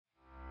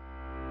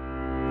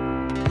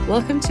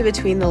Welcome to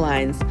Between the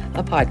Lines,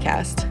 a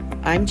podcast.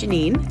 I'm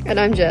Janine. And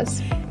I'm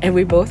Jess. And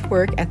we both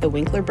work at the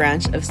Winkler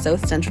branch of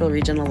South Central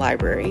Regional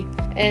Library.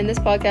 In this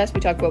podcast,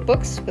 we talk about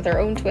books with our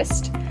own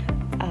twist.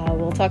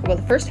 We'll talk about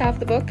the first half of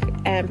the book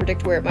and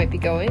predict where it might be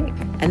going.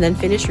 And then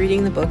finish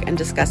reading the book and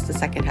discuss the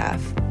second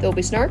half. There'll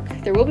be snark,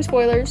 there will be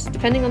spoilers,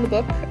 depending on the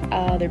book.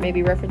 There may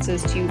be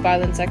references to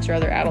violence, sex, or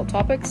other adult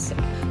topics.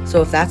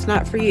 So if that's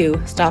not for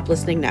you, stop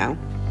listening now.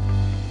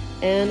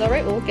 And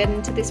alright, we'll get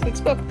into this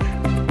week's book.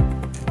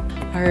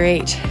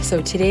 Alright,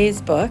 so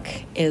today's book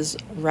is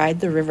Ride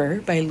the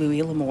River by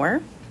Louis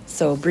L'Amour.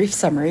 So brief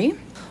summary.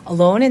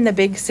 Alone in the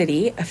big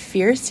city, a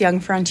fierce young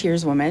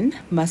frontierswoman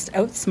must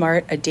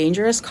outsmart a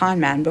dangerous con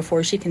man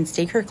before she can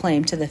stake her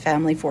claim to the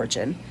family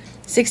fortune.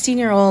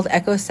 16-year-old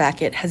Echo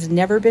Sackett has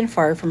never been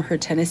far from her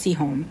Tennessee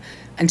home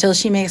until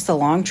she makes the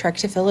long trek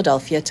to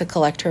Philadelphia to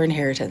collect her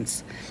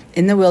inheritance.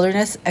 In the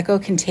wilderness, Echo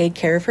can take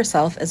care of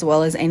herself as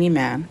well as any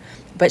man,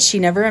 but she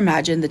never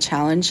imagined the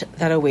challenge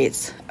that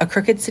awaits, a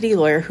crooked city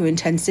lawyer who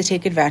intends to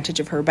take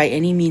advantage of her by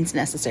any means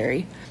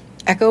necessary.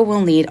 Echo will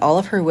need all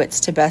of her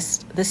wits to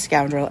best this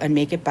scoundrel and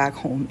make it back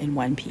home in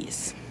one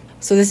piece.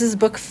 So this is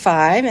book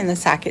 5 in the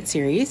Sacketts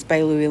series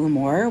by Louis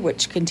L'Amour,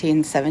 which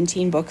contains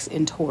 17 books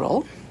in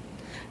total.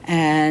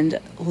 And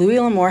Louis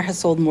L'Amour has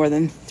sold more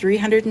than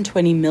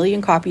 320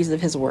 million copies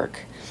of his work.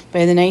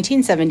 By the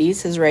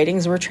 1970s, his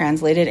writings were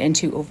translated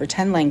into over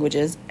 10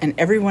 languages, and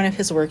every one of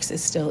his works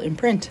is still in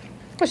print.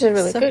 Which is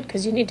really good,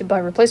 because you need to buy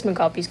replacement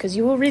copies, because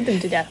you will read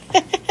them to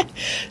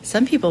death.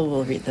 Some people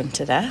will read them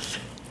to death.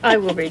 I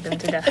will read them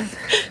to death.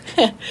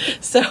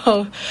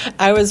 So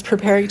I was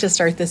preparing to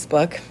start this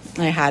book.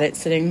 I had it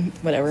sitting,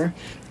 whatever.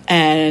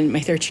 And my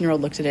 13-year-old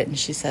looked at it and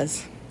she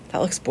says, "That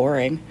looks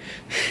boring."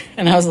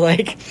 And I was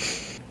like,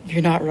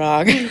 "You're not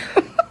wrong."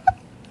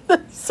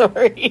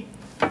 Sorry.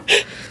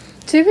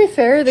 To be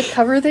fair, the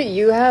cover that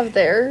you have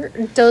there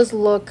does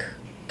look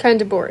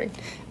kind of boring.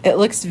 It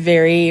looks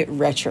very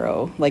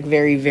retro. Like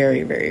very,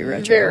 very, very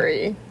retro.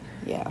 Very.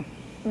 Yeah.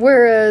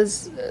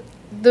 Whereas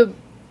the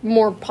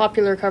more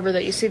popular cover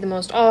that you see the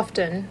most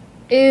often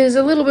is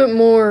a little bit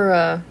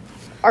more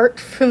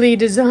artfully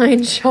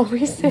designed, shall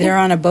we say. They're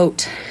on a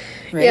boat,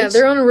 right? Yeah,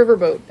 they're on a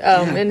riverboat.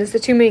 And it's the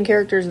two main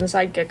characters and the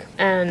sidekick.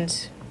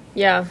 And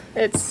yeah,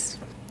 it's,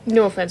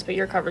 no offense, but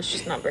your cover's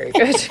just not very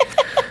good.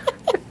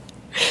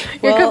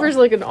 Your cover's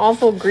like an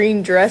awful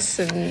green dress,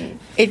 and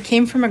it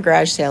came from a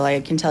garage sale, I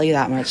can tell you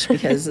that much,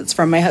 because it's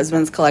from my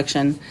husband's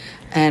collection,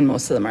 and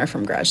most of them are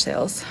from garage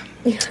sales.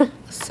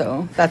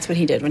 So that's what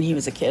he did when he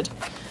was a kid.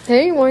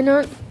 Hey, why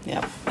not?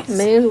 Yeah.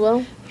 May as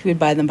well. He would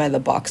buy them by the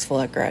box full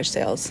at garage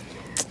sales.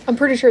 I'm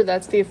pretty sure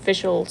that's the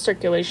official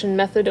circulation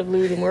method of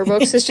Louis L'Amour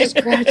books. It's just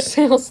garage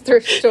sales,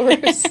 thrift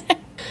stores.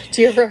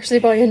 Do you ever actually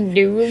buy a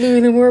new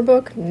Louis L'Amour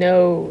book?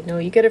 No,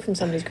 you get it from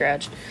somebody's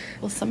garage.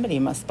 Well, somebody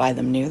must buy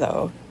them new,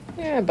 though.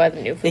 Yeah, I buy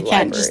them new for the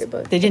library,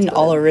 but they didn't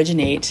all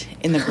originate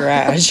in the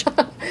garage.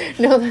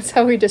 No, that's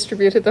how we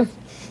distributed them.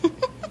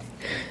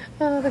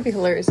 That'd be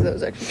hilarious if that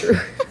was actually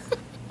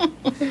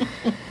true.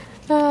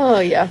 Oh,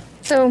 yeah.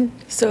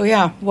 So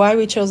yeah, why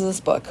we chose this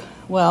book?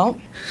 Well,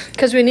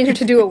 because we needed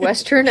to do a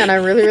Western, and I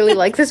really, really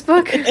like this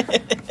book.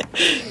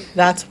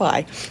 That's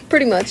why.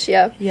 Pretty much,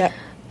 yeah. Yeah.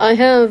 I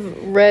have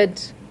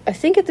read, I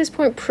think at this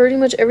point, pretty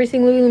much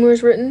everything Louis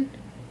L'Amour's written,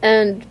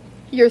 and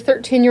your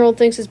 13-year-old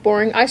thinks it's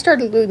boring. I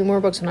started Louis L'Amour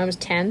books when I was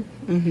 10.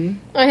 Mm-hmm.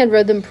 I had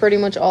read them pretty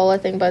much all, I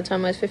think, by the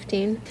time I was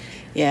 15.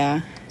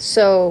 Yeah.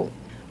 So,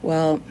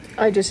 well,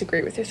 I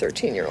disagree with your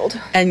 13-year-old.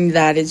 And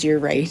that is your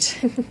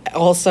right.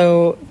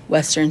 Also,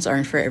 Westerns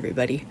aren't for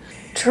everybody.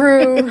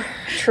 True.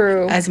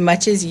 As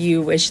much as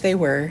you wish they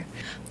were.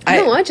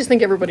 I just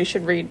think everybody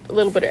should read a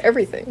little bit of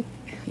everything.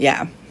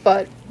 Yeah.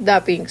 But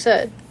that being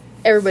said,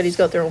 everybody's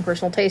got their own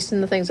personal taste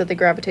in the things that they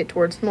gravitate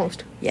towards the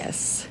most.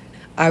 Yes.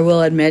 I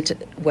will admit,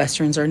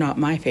 Westerns are not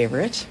my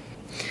favorite.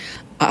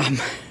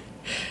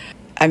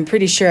 I'm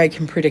pretty sure I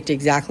can predict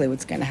exactly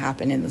what's going to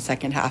happen in the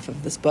second half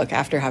of this book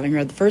after having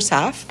read the first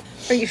half.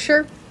 Are you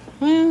sure?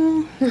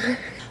 Well,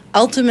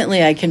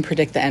 ultimately I can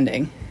predict the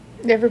ending.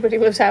 Everybody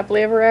lives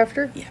happily ever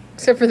after? Yeah.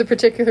 Except for the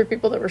particular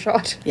people that were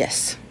shot.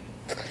 Yes.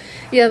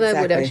 Yeah,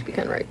 that would actually be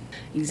kind of right.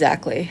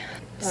 Exactly.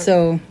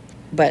 So,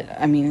 but,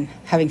 I mean,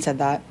 having said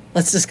that,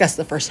 let's discuss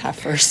the first half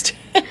first.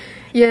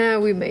 Yeah,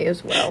 we may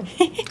as well.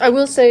 I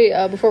will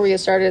say, before we get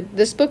started,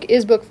 this book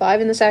is book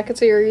 5 in the Sackett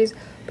series,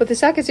 but the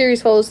Sackett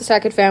series follows the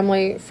Sackett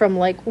family from,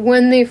 like,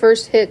 when they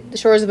first hit the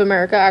shores of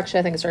America. Actually,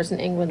 I think it starts in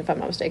England, if I'm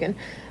not mistaken.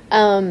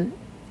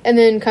 And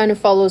then kind of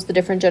follows the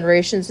different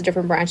generations, the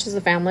different branches of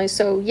the family.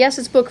 So, yes,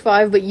 it's book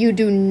 5, but you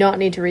do not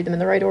need to read them in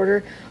the right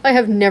order. I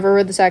have never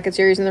read the Sackett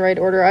series in the right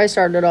order. I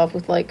started off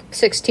with, like,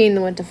 16,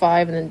 then went to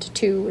 5, and then to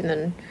 2, and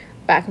then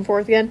back and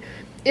forth again.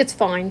 It's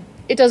fine.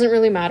 It doesn't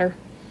really matter.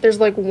 There's,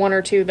 like, 1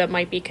 or 2 that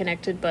might be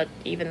connected, but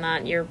even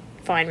that, you're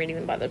fine reading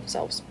them by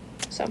themselves.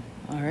 So.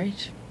 All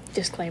right.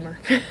 Disclaimer.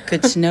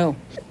 Good to know.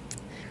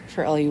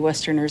 For all you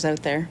Westerners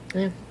out there.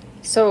 Yeah.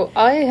 So,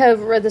 I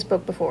have read this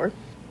book before.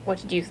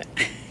 What did you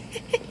think?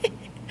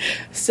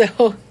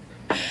 So,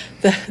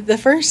 the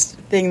first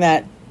thing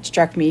that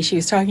struck me. She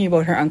was talking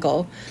about her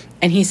uncle,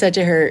 and he said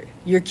to her,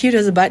 "You're cute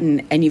as a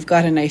button, and you've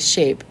got a nice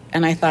shape."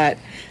 And I thought,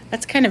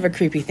 that's kind of a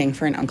creepy thing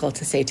for an uncle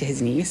to say to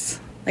his niece.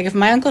 Like, if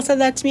my uncle said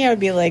that to me, I would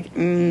be like,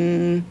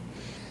 no.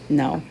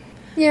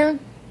 Yeah.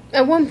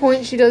 At one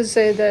point, she does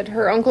say that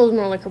her uncle is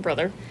more like her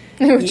brother.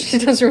 Which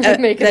doesn't really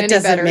make it any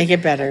better. That doesn't make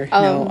it better.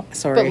 No,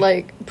 sorry. But,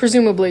 like,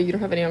 presumably you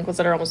don't have any uncles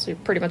that are almost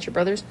pretty much your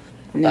brothers.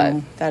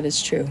 No, that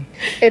is true.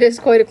 It is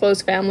quite a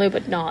close family,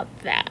 but not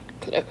that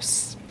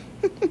close.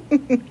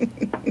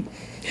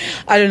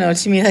 I don't know.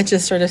 To me, that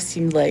just sort of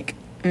seemed like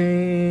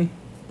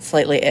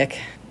slightly ick.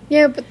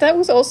 Yeah, but that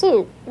was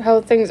also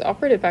how things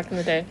operated back in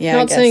the day. Yeah,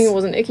 not saying it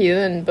wasn't icky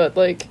then, but,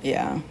 like...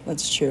 Yeah,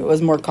 that's true. It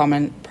was more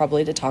common,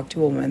 probably, to talk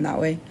to a woman that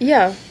way.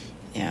 Yeah.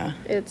 Yeah.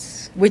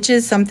 Which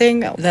is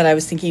something that I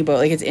was thinking about.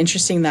 Like, it's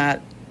interesting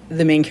that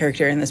the main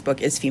character in this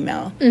book is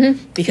female.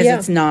 Mm-hmm. Because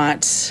it's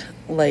not,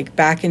 like,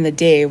 back in the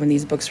day when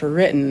these books were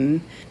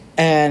written,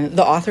 and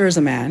the author is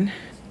a man.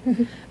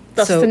 Mm-hmm.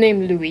 Thus the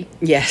name Louis.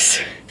 Yes.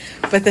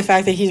 But the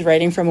fact that he's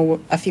writing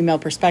from a female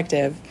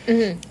perspective,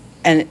 mm-hmm.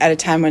 and at a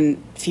time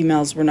when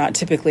females were not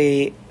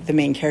typically the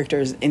main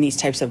characters in these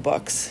types of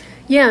books.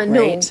 Yeah, right?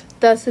 No,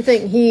 that's the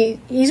thing.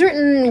 He's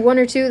written one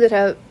or two that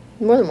have,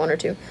 more than one or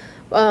two,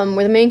 where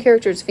the main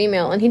character is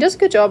female, and he does a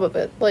good job of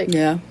it. Like,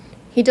 yeah.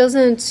 He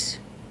doesn't,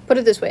 put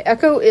it this way,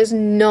 Echo is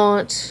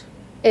not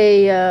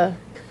a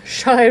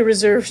shy,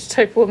 reserved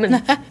type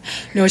woman.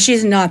 No,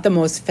 she's not the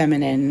most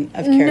feminine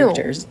of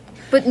characters. No,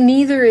 but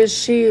neither is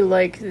she,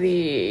 like,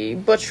 the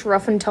butch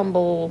rough and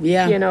tumble,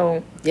 you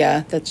know.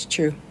 Yeah, that's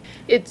true.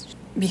 It's...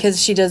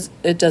 Because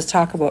it does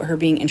talk about her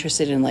being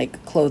interested in,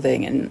 like,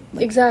 clothing and,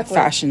 like,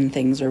 fashion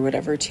things or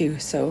whatever, too,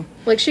 so.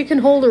 Like, she can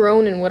hold her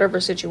own in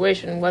whatever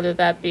situation, whether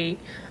that be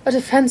at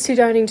a fancy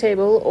dining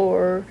table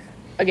or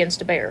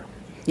against a bear.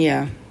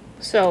 Yeah.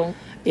 So.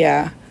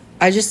 Yeah.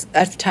 I just,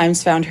 at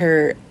times, found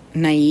her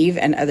naive,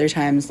 and other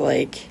times,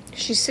 like...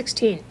 She's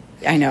 16.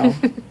 I know.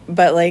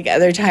 But, like,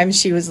 other times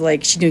she was,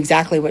 like, she knew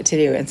exactly what to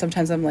do, and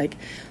sometimes I'm like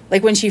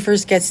when she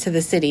first gets to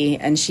the city,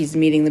 and she's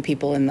meeting the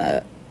people in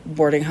the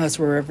boarding house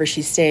wherever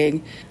she's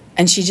staying,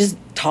 and she just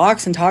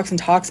talks and talks and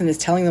talks and is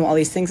telling them all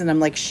these things, and I'm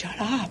like, shut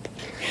up,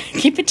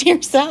 keep it to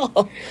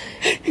yourself.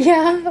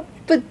 Yeah,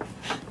 but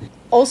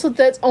also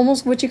that's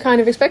almost what you kind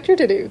of expect her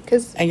to do,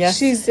 because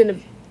she's in a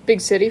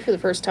big city for the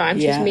first time.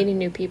 She's meeting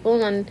new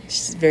people, and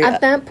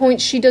at that point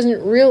she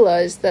doesn't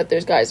realize that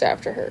there's guys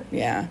after her.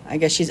 Yeah, I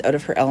guess she's out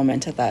of her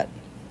element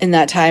in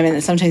that time,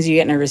 and sometimes you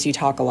get nervous, you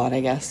talk a lot,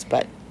 I guess,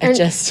 but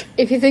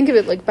if you think of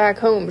it, like, back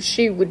home,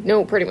 she would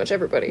know pretty much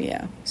everybody.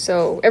 Yeah.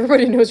 So,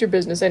 everybody knows your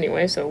business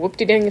anyway, so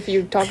whoop-de-dang if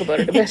you talk about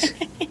it a bit.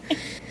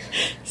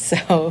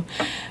 So,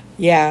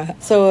 yeah.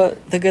 So,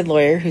 the good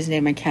lawyer, whose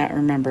name I can't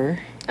remember.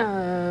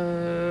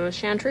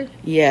 Chantry?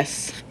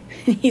 Yes.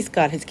 He's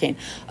got his cane.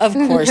 Of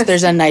course,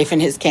 there's a knife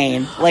in his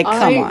cane. Like,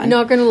 come on. I'm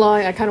not gonna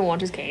lie, I kind of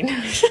want his cane.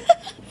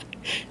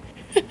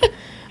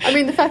 I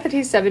mean, the fact that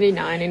he's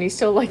 79 and he's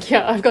still like,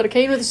 yeah, I've got a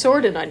cane with a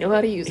sword and I know how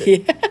to use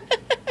it.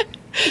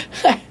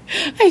 Yeah.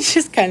 I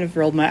just kind of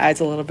rolled my eyes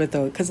a little bit,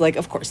 though, because, like,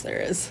 of course there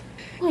is.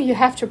 Well, you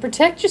have to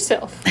protect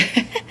yourself.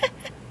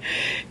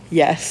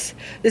 Yes.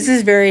 This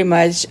is very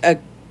much a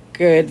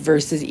good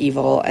versus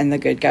evil, and the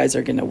good guys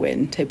are going to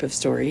win type of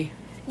story.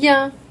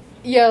 Yeah.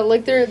 Yeah,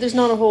 like, there's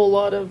not a whole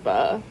lot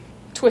of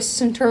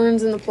twists and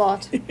turns in the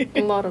plot.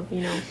 A lot of,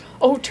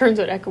 it turns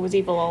out Echo was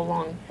evil all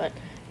along, but...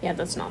 Yeah,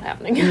 that's not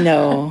happening.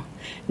 No.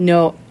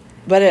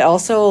 But it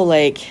also,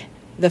 like,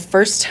 the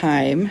first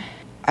time,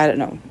 I don't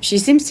know, she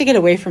seems to get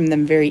away from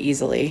them very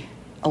easily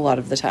a lot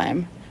of the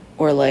time.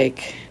 Or,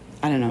 like,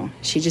 I don't know,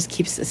 she just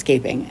keeps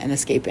escaping and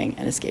escaping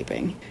and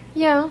escaping.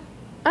 Yeah,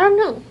 I don't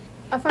know.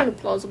 I find it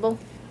plausible.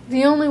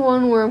 The only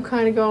one where I'm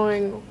kind of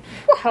going,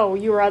 wow,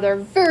 you're either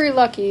very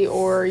lucky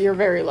or you're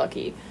very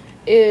lucky,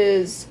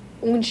 is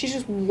when she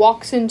just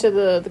walks into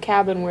the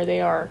cabin where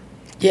they are.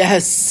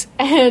 Yes.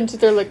 And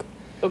they're like,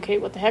 okay,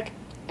 what the heck?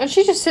 And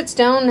she just sits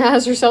down and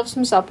has herself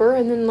some supper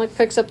and then, like,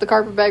 picks up the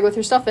carpet bag with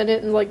her stuff in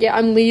it and, like, yeah,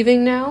 I'm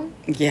leaving now.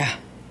 Yeah.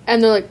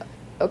 And they're like,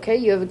 okay,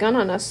 you have a gun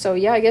on us, so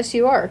yeah, I guess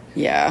you are.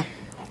 Yeah.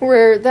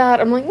 Where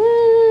that, I'm like,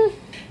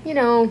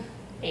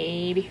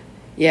 maybe.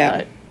 Yeah.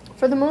 But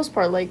for the most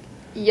part, like,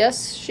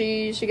 yes,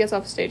 she gets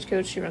off a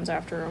stagecoach, she runs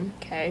after him,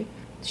 okay.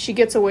 She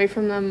gets away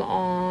from them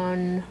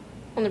on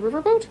the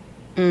riverboat?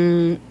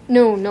 No,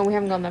 we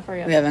haven't gone that far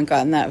yet. We haven't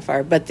gotten that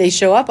far, but they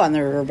show up on the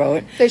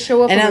riverboat. They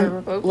show up on the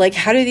riverboat. Like,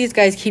 how do these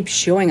guys keep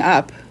showing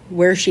up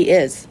where she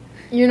is?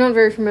 You're not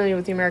very familiar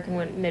with the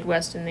American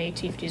Midwest in the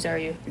 1850s, are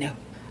you? No.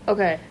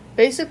 Okay.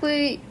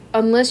 Basically,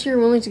 unless you're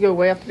willing to go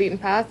way off the beaten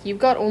path, you've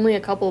got only a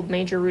couple of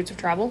major routes of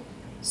travel.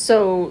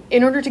 So,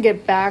 in order to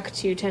get back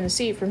to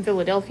Tennessee from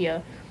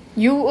Philadelphia,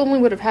 you only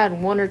would have had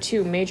one or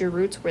two major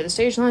routes where the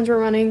stage lines were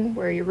running,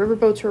 where your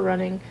riverboats were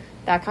running,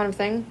 that kind of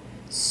thing.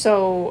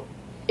 So...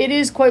 it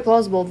is quite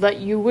plausible that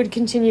you would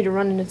continue to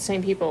run into the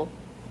same people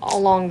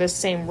along this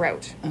same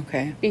route.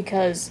 Okay.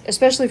 Because,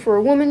 especially for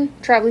a woman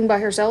traveling by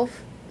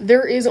herself,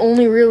 there is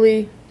only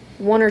really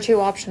one or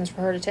two options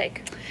for her to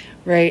take.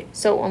 Right.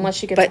 So unless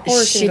she gets a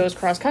horse and goes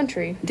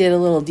cross-country. Did a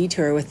little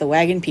detour with the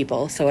wagon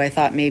people, so I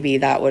thought maybe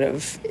that would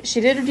have... She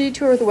did a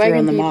detour with the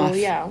wagon people, off.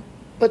 Yeah.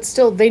 But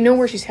still, they know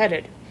where she's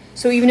headed.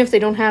 So even if they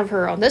don't have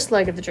her on this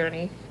leg of the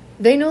journey,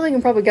 they know they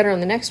can probably get her on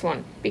the next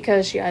one,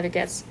 because she either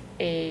gets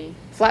a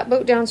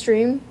flatboat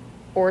downstream,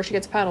 or she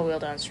gets a paddle wheel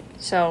downstream.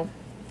 So...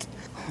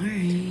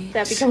 Alright.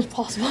 That becomes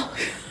possible.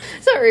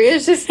 Sorry,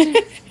 it's just...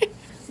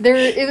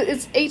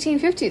 It's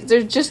 1850s.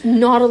 There's just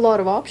not a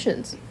lot of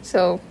options.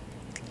 So...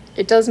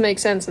 It does make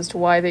sense as to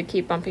why they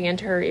keep bumping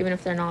into her, even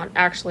if they're not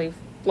actually,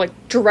 like,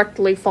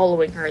 directly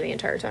following her the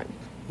entire time.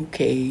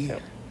 Okay.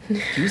 So.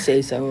 You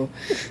say so.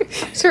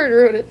 Sorry to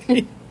ruin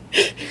it.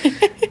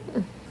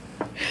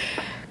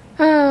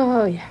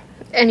 Oh, yeah.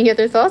 Any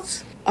other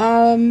thoughts?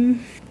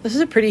 This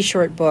is a pretty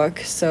short book,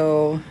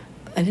 so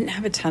I didn't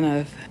have a ton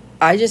of...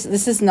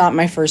 This is not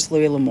my first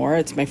Louis L'Amour.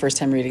 It's my first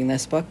time reading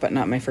this book, but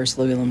not my first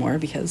Louis L'Amour,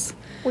 because...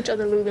 Which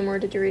other Louis L'Amour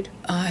did you read?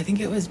 I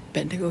think it was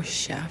Bendigo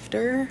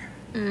Shafter.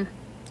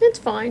 It's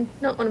fine.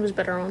 Not one of his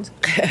better ones.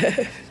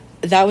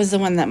 That was the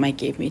one that Mike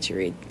gave me to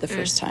read the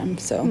first time,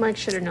 so... Mike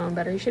should have known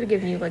better. He should have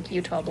given you, like,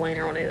 Utah Blaine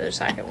or one of the other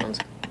Sackett ones.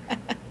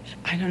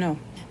 I don't know.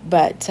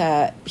 But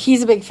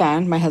he's a big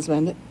fan, my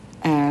husband,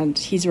 and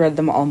he's read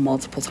them all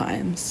multiple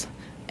times.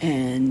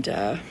 And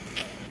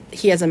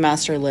he has a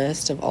master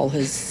list of all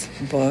his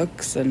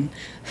books, and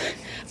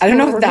I don't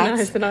know if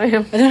that's... Than I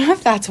am. I don't know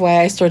if that's why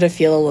I sort of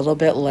feel a little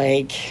bit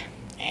like,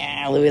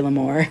 Louis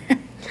L'Amour.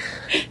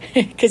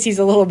 Because he's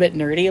a little bit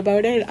nerdy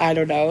about it. I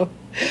don't know.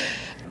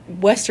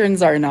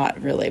 Westerns are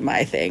not really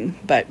my thing,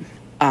 but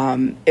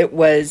it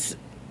was...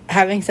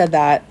 Having said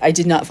that, I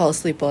did not fall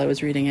asleep while I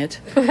was reading it.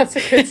 That's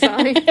a good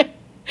sign.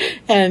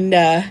 And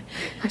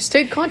I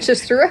stayed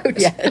conscious throughout.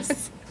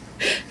 Yes.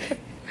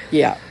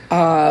 Yeah.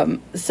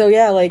 So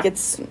yeah, like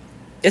it's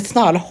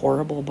not a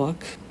horrible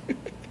book.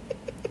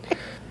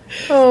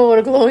 Oh, what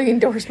a glowing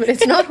endorsement.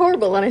 It's not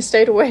horrible, and I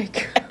stayed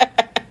awake.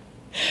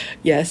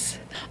 Yes.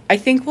 I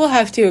think we'll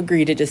have to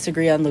agree to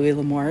disagree on Louis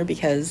L'Amour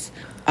because,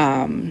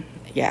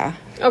 yeah.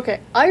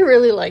 Okay, I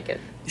really like it.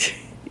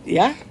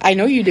 Yeah, I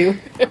know you do.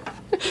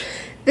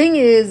 Thing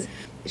is,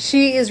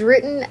 she is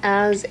written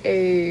as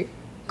a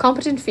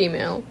competent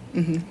female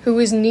who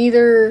is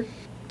neither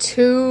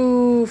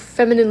too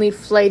femininely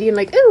flighty and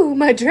like, ooh,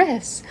 my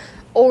dress,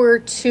 or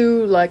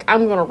too, like,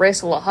 I'm gonna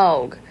wrestle a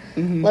hog.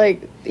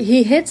 Like,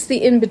 he hits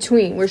the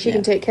in-between where she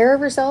can take care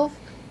of herself,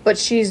 but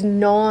she's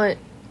not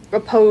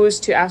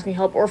opposed to asking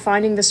help or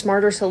finding the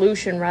smarter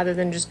solution rather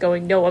than just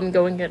going, no, I'm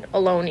going it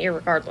alone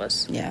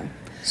irregardless. Yeah.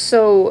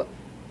 So,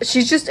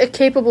 she's just a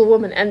capable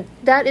woman, and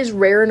that is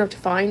rare enough to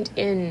find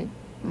in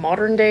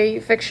modern-day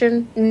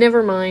fiction,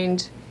 never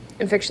mind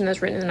in fiction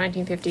that's written in the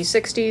 1950s,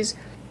 60s,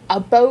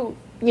 about,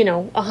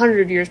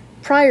 100 years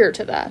prior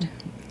to that.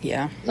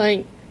 Yeah.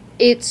 Like,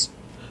 it's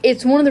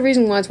one of the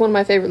reasons why it's one of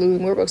my favorite Louis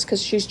L'Amour books,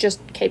 because she's just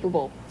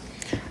capable.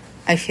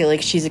 I feel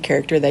like she's a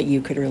character that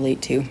you could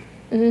relate to.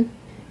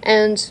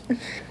 And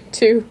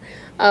to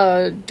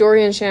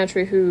Dorian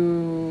Chantry,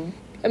 who,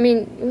 I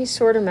mean, we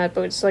sort of met,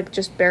 but it's like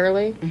just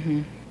barely.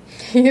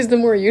 He's the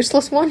more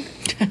useless one,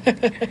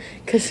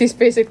 because he's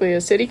basically a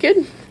city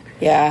kid.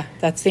 Yeah,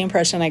 that's the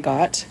impression I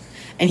got.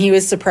 And he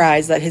was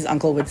surprised that his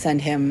uncle would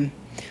send him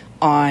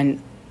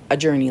on a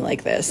journey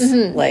like this.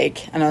 And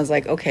I was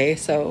like, okay,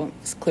 so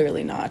it's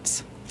clearly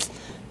not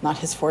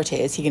his forte.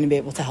 Is he going to be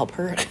able to help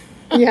her?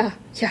 Yeah.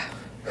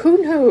 Who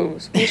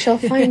knows? We shall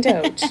find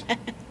out.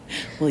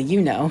 Well,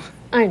 you know.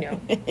 I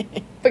know.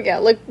 But yeah,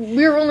 like,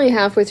 we're only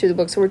halfway through the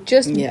book, so we're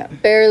just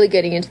barely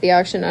getting into the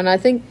action, and I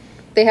think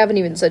they haven't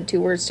even said 2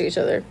 words to each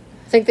other.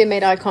 I think they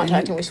made eye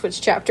contact and we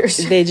switched chapters.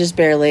 They just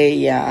barely,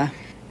 yeah.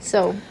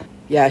 So.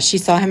 Yeah, she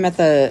saw him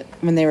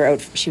when they were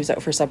out, she was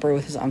out for supper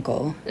with his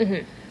uncle.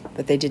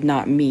 But they did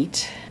not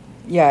meet.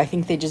 Yeah, I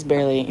think they just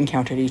barely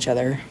encountered each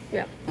other.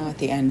 Yeah. At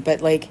the end.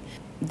 But, like,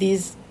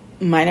 these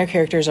minor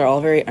characters are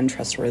all very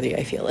untrustworthy,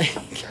 I feel like.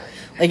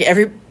 Like,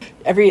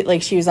 every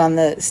like, she was on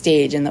the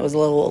stage and that was a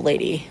little old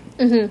lady.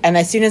 And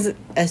as soon as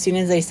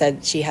they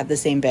said she had the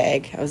same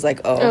bag, I was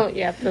like, oh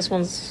yeah, this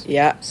one's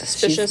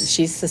suspicious.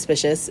 She's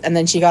suspicious. And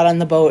then she got on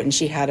the boat and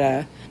she had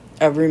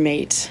a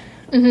roommate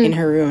in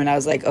her room, and I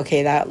was like,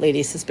 okay, that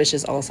lady's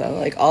suspicious also.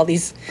 Like, all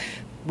these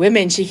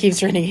women she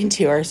keeps running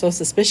into are so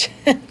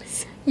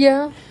suspicious.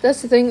 Yeah,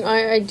 that's the thing.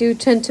 I do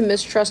tend to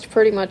mistrust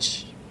pretty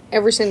much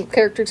every single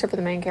character except for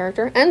the main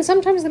character, and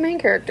sometimes the main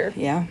character.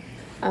 Yeah.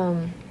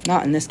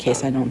 Not in this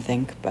case, I don't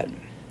think, but...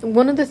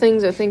 One of the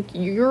things I think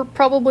you're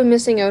probably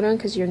missing out on,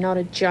 because you're not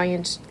a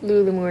giant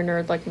Louis L'Amour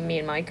nerd like me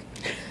and Mike,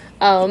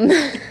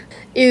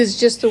 is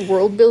just the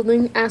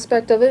world-building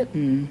aspect of it.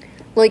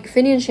 Like,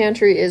 Finian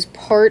Chantry is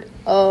part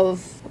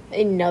of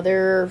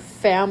another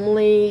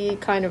family,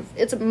 kind of...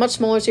 It's a much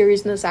smaller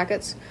series than the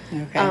Sacketts.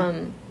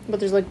 Okay.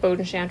 But there's, like,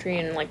 Bowden Chantry,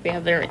 and, like, they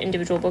have their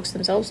individual books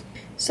themselves.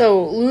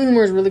 So, Louis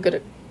L'Amour is really good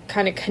at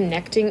kind of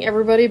connecting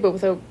everybody, but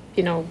without...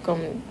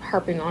 going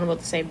harping on about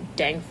the same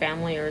dang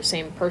family or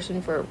same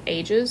person for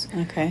ages.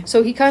 Okay.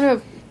 So he kind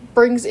of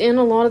brings in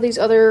a lot of these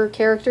other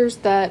characters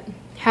that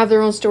have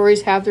their own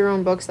stories, have their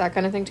own books, that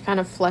kind of thing, to kind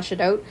of flesh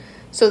it out.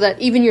 so that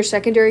even your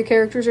secondary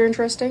characters are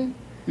interesting.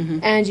 Mm-hmm.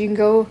 And you can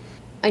go,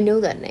 I know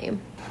that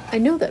name. I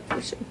know that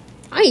person.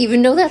 I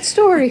even know that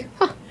story.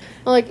 Huh.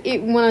 Like,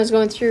 when I was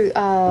going through,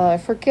 I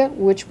forget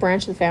which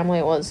branch of the family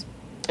it was.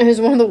 It was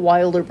one of the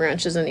wilder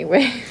branches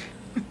anyway.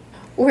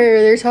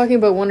 Where they're talking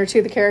about one or two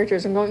of the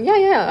characters and going,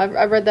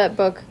 I've read that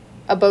book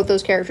about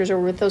those characters or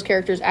with those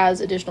characters as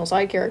additional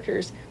side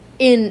characters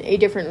in a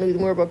different Louis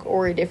L'Amour book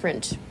or a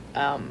different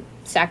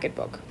Sackett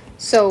book.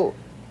 So,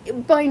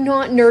 by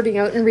not nerding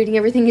out and reading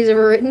everything he's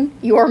ever written,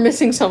 you are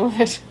missing some of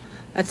it.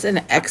 That's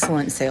an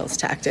excellent sales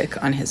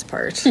tactic on his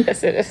part.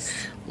 Yes, it is.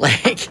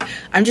 Like,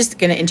 I'm just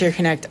going to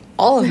interconnect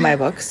all of my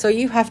books, so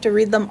you have to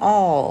read them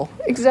all.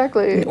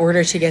 Exactly. In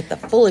order to get the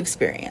full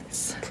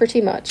experience. Pretty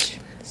much.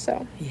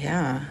 So.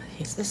 Yeah,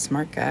 he's a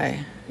smart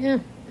guy. Yeah.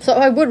 So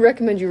I would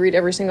recommend you read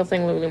every single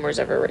thing Louis L'Amour's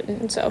ever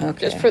written. So, okay.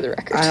 Just for the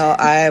record.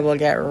 I will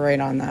get right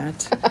on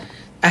that.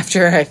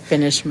 After I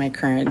finish my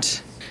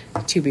current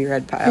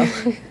to-be-read pile,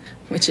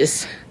 which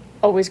is...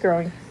 always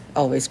growing.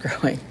 Always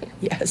growing.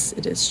 Yes,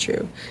 it is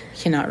true.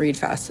 Cannot read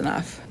fast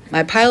enough.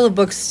 My pile of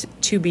books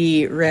to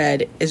be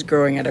read is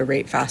growing at a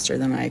rate faster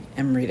than I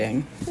am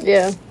reading.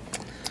 Yeah.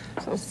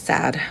 So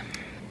sad.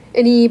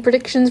 Any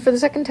predictions for the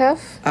second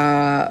half?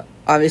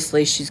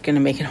 Obviously, she's going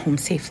to make it home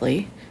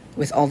safely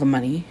with all the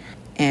money.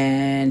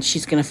 And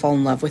she's going to fall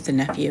in love with the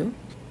nephew.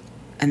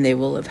 And they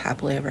will live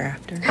happily ever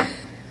after.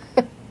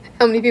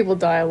 How many people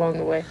die along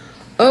the way?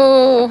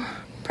 Oh,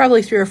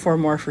 probably 3 or 4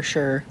 more for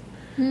sure.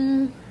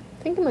 I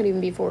think it might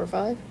even be 4 or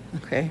 5.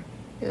 Okay.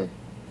 Yeah.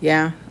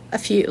 Yeah. A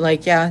few,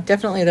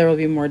 definitely there will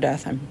be more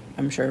death,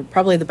 I'm sure.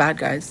 Probably the bad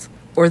guys.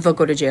 Or they'll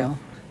go to jail.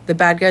 The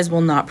bad guys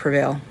will not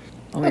prevail.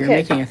 Oh, you're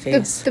making a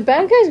face. The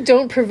bad guys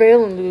don't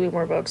prevail in Louis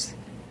L'Amour books.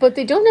 But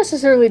they don't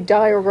necessarily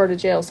die or go to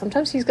jail.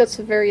 Sometimes he's got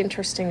some very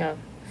interesting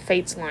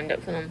fates lined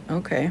up for them.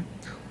 Okay.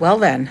 Well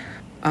then,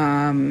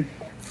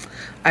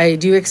 I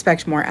do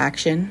expect more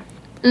action.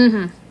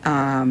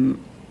 Mm-hmm.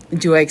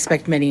 Do I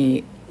expect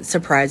many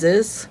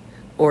surprises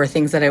or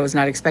things that I was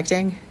not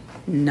expecting?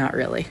 Not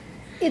really.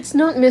 It's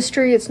not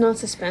mystery, it's not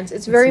suspense.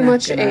 It's very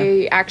much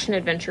a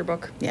action-adventure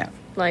book. Yeah.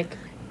 Like,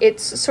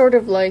 it's sort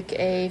of like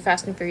a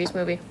Fast and Furious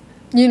movie.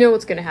 You know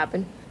what's going to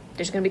happen.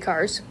 There's going to be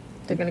cars.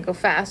 They're going to go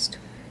fast.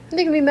 And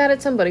they're going to be mad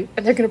at somebody.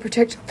 And they're going to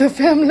protect the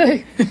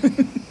family.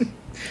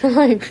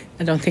 Like,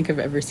 I don't think I've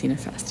ever seen a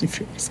Fast and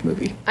Furious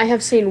movie. I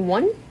have seen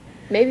 1,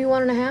 maybe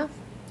 1.5.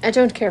 I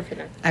don't care for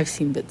them. I've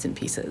seen bits and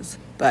pieces,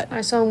 but...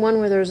 I saw one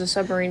where there was a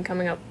submarine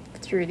coming up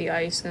through the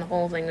ice, and the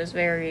whole thing was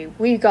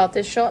we got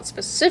this shot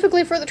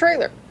specifically for the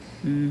trailer.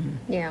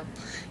 Yeah.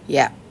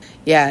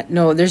 Yeah,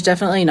 no, there's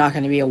definitely not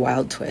going to be a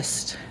wild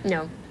twist.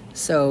 No.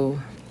 So,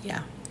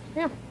 yeah.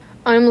 Yeah.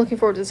 I'm looking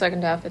forward to the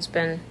second half. It's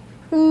been,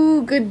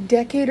 good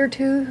decade or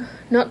 2.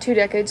 Not 2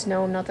 decades,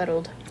 no, I'm not that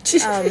old.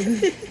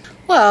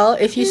 Well,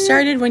 if you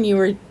started when you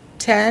were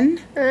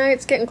 10...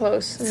 it's getting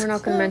close, and we're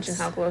not going to mention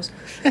how close.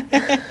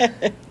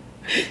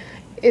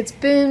 It's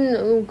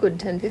been, good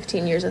 10,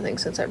 15 years, I think,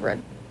 since I've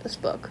read this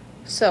book.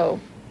 So...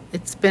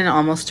 It's been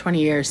almost 20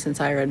 years since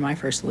I read my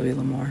first Louis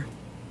L'Amour.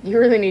 You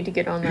really need to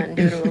get on that and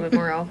do it a little bit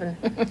more often.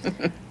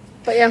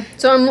 But yeah,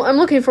 so I'm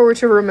looking forward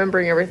to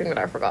remembering everything that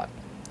I forgot.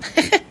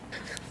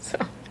 So.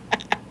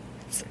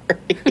 Sorry.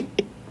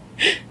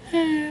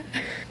 I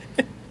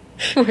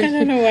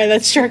don't know why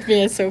that struck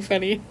me as so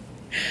funny.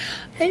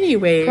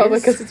 Anyways. Probably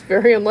because it's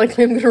very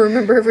unlikely I'm going to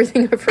remember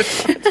everything I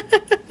forgot.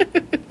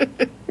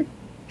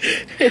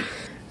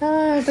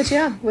 But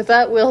yeah, with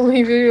that, we'll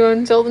leave you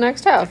until the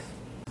next half.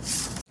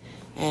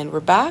 And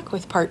we're back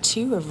with part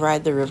 2 of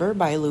Ride the River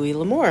by Louis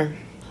L'Amour.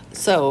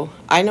 So,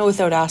 I know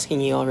without asking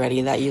you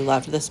already that you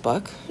loved this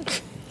book.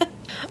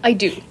 I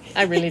do.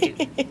 I really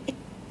do.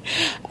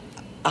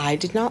 I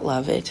did not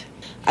love it.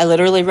 I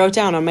literally wrote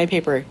down on my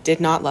paper,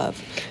 did not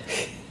love.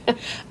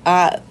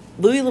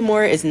 Louis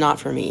L'Amour is not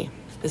for me.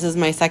 This is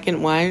my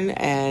second one,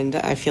 and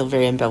I feel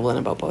very ambivalent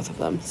about both of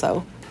them,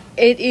 so.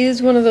 It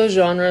is one of those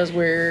genres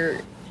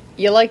where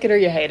you like it or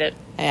you hate it.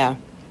 Yeah.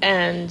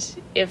 And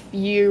if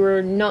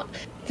you're not...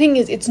 The thing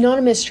is, it's not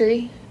a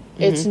mystery.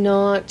 Mm-hmm. It's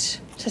not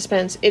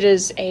suspense. It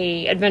is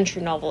a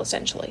adventure novel,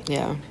 essentially.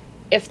 Yeah.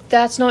 If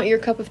that's not your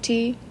cup of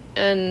tea,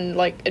 and,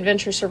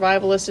 adventure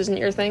survivalist isn't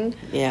your thing...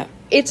 Yeah.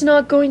 It's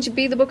not going to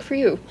be the book for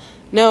you.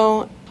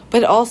 No,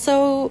 but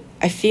also,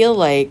 I feel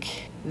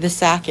like the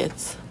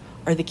Sacketts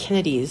are the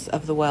Kennedys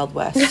of the Wild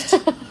West.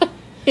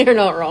 You're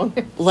not wrong.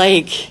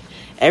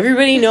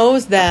 Everybody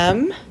knows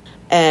them...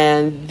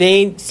 And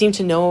they seem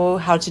to know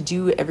how to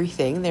do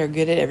everything. They're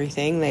good at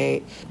everything.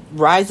 They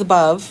rise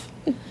above.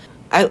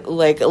 I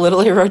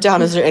literally wrote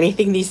down, is there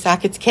anything these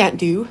Sacketts can't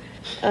do?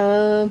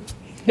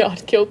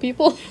 Not kill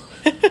people.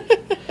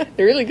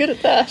 They're really good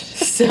at that.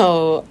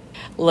 So,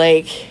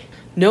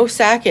 no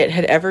Sackett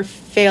had ever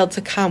failed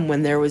to come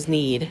when there was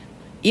need.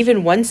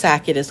 Even one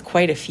Sackett is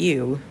quite a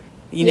few.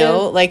 You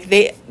know?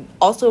 They...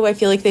 Also, I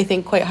feel like they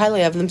think quite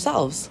highly of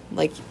themselves.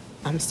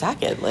 I'm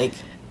Sackett,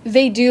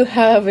 They do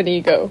have an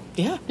ego.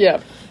 Yeah.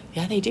 Yeah.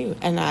 Yeah, they do.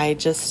 And I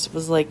just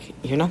was like,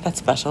 you're not that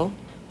special.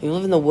 You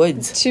live in the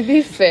woods. To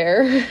be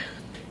fair,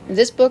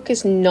 this book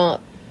is not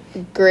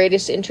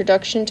greatest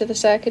introduction to the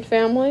Sackett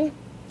family.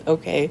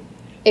 Okay.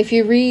 If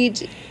you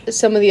read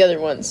some of the other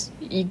ones,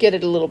 you get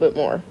it a little bit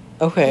more.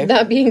 Okay.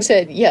 That being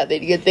said, yeah,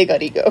 they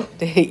got ego.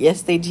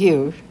 Yes, they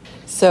do.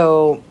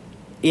 So,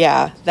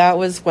 yeah, that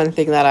was one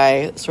thing that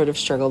I sort of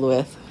struggled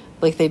with.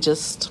 Like, they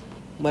just,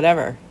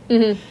 whatever.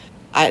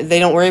 Mm-hmm. They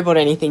don't worry about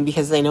anything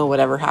because they know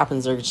whatever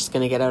happens, they're just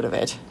going to get out of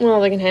it. Well,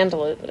 they can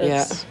handle it.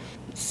 Yeah.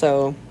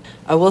 So,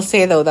 I will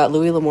say, though, that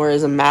Louis L'Amour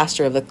is a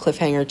master of the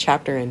cliffhanger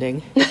chapter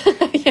ending.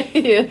 Yeah,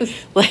 he is.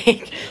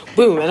 Like,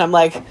 boom, and I'm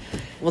like,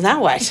 well,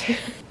 now what?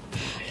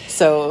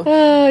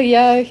 So...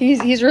 yeah,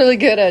 he's really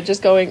good at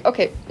just going,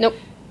 okay, nope.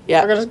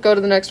 Yeah. We're going to go to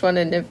the next one,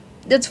 and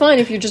it's fine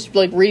if you're just,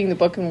 like, reading the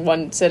book in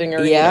one sitting,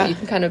 or you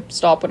can kind of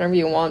stop whenever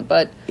you want,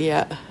 but...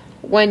 Yeah.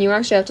 When you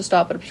actually have to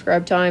stop at a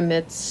prescribed time,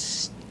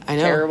 it's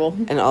terrible.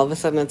 And all of a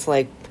sudden it's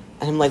like,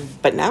 and I'm like,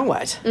 but now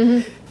what?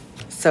 Mm-hmm.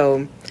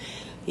 So,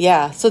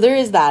 yeah. So there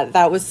is that.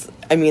 That was,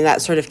 I mean,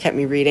 that sort of kept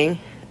me reading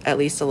at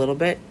least a little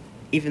bit,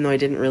 even though I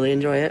didn't really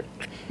enjoy it.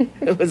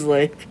 It was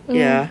like,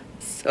 yeah.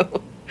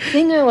 So. The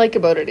thing I like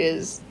about it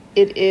is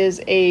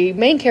a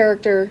main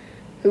character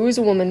who is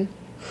a woman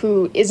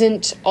who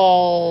isn't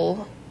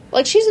all...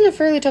 Like, she's in a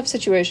fairly tough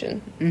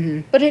situation.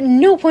 Mm-hmm. But at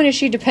no point is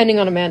she depending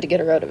on a man to get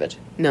her out of it.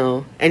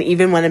 No. And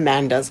even when a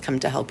man does come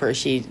to help her,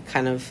 she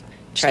kind of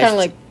tries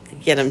to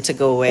get him to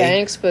go away.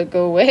 Thanks, but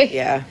go away.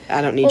 Yeah,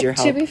 I don't need your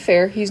help. To be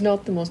fair, he's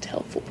not the most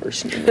helpful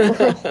person in the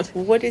world.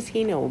 What does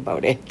he know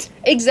about it?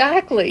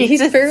 Exactly.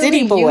 He's a fairly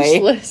city boy.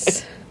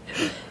 Useless.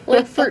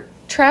 Like, for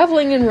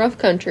traveling in rough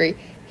country,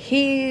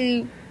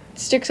 he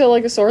sticks out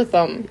like a sore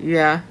thumb.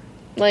 Yeah.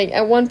 Like,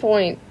 at one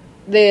point,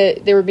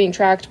 they were being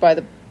tracked by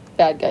the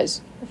bad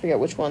guys. I forget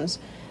which ones.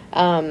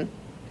 And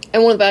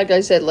one of the bad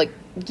guys said, like,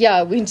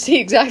 yeah, we can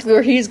see exactly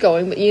where he's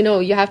going, but,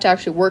 you have to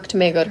actually work to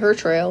make out her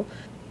trail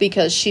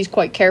because she's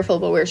quite careful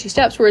about where she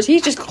steps, whereas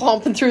he's just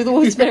clomping through the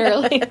woods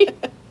merrily.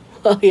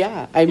 Well,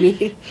 yeah. I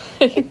mean,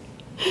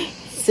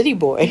 city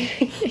boy.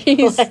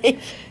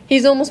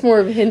 He's almost more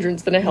of a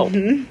hindrance than a help.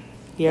 Mm-hmm.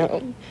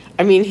 Yeah.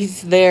 I mean,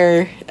 he's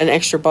there, an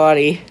extra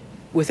body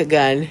with a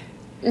gun.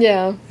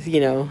 Yeah.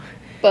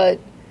 But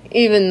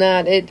even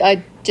that,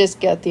 I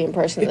just get the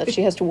impression that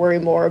she has to worry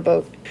more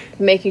about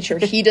making sure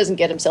he doesn't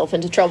get himself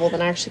into trouble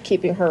than actually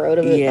keeping her out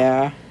of it.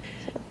 Yeah.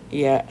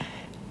 Yeah.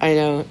 I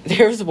know.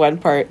 There was one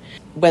part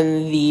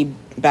when the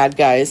bad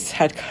guys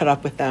had caught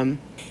up with them,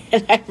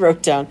 and I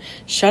wrote down,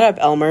 "Shut up,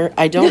 Elmer.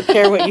 I don't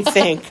care what you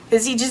think."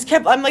 Because he just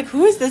kept, I'm like,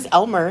 who is this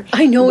Elmer?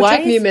 I know, it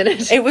took me a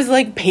minute. It was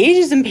like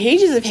pages and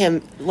pages of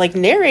him, like,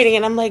 narrating,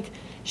 and I'm like,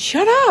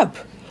 shut up.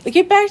 Like,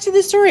 get back to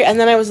the story. And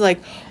then I was like,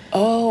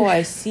 oh,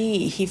 I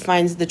see. He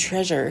finds the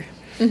treasure.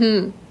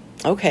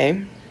 Mm-hmm.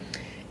 Okay.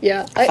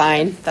 Yeah.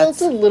 Fine. I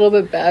felt a little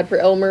bit bad for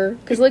Elmer.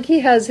 Because, like,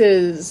 he has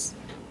his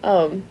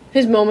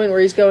moment where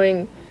he's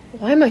going,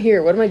 why am I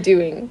here? What am I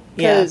doing?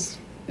 Because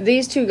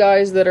these two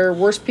guys that are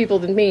worse people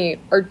than me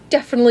are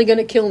definitely going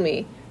to kill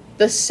me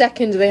the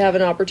second they have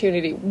an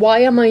opportunity.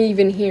 Why am I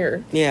even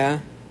here? Yeah.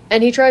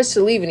 And he tries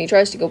to leave and he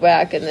tries to go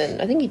back, and then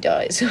I think he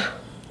dies.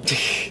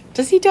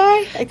 Does he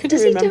die? I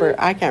couldn't remember.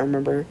 I can't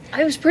remember.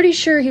 I was pretty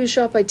sure he was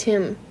shot by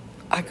Tim.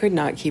 I could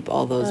not keep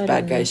all those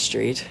bad guys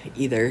straight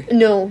either.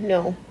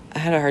 No. I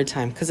had a hard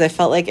time because I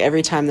felt like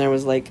every time there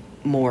was like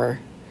more.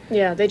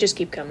 Yeah, they just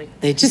keep coming.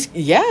 They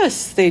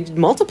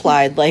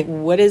multiplied. Like,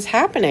 what is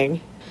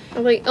happening?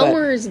 Like,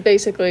 Elmer is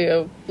basically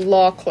a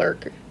law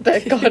clerk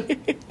that got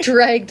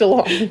dragged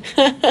along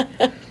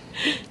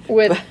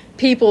with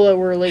people that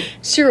were like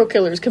serial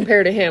killers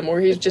compared to him, where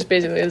he's just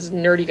basically this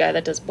nerdy guy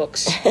that does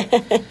books.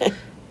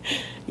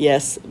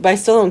 Yes, but I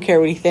still don't care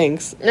what he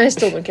thinks. I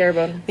still don't care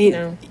about him.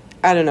 No.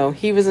 I don't know.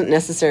 He wasn't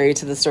necessary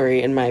to the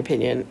story, in my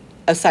opinion,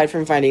 aside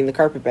from finding the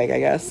carpet bag, I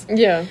guess.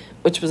 Yeah.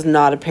 Which was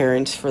not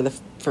apparent for the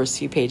first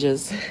few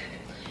pages.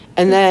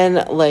 And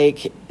then,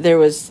 like, there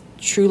was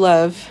True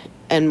Love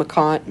and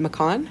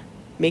Macon?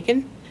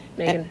 Macon?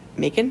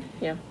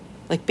 Yeah.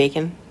 Like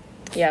bacon?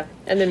 Yeah.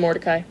 And then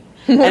Mordecai.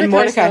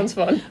 Mordecai sounds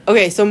fun.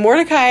 Okay, so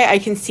Mordecai, I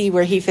can see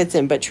where he fits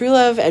in, but True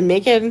Love and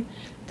Macon...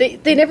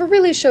 They never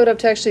really showed up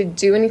to actually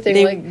do anything.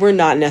 They were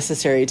not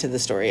necessary to the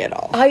story at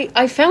all.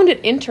 I found it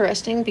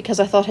interesting because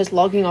I thought his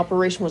logging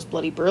operation was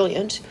bloody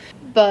brilliant,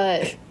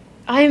 but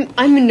I'm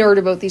a nerd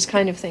about these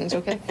kind of things,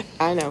 okay?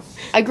 I know.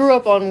 I grew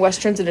up on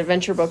westerns and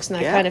adventure books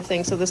and that kind of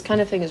thing, so this kind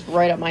of thing is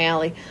right up my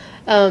alley.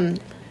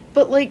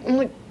 But, like, I'm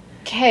like,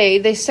 okay,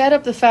 they set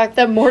up the fact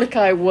that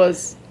Mordecai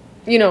was,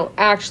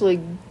 actually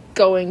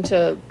going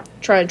to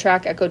try and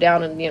track Echo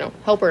down and,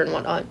 help her and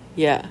whatnot.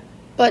 Yeah.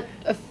 But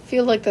I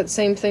feel like that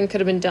same thing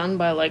could have been done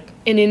by, like,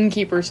 an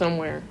innkeeper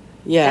somewhere.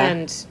 Yeah.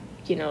 And,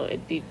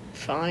 it'd be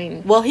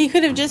fine. Well, he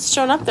could have just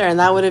shown up there, and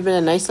that would have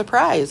been a nice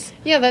surprise.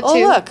 Yeah, that too.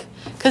 Oh, look.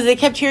 Because they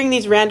kept hearing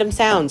these random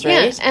sounds,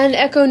 right? Yeah, and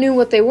Echo knew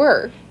what they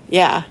were.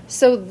 Yeah.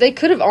 So they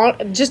could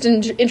have just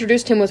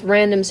introduced him with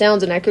random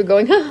sounds, and Echo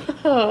going,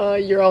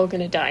 you're all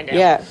going to die now.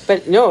 Yeah,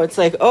 but no, it's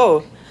like,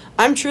 oh,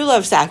 I'm True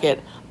Love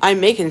Sackett. I'm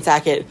Macon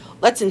Sackett.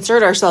 Let's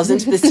insert ourselves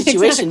into this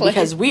situation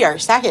because we are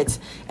Sacketts,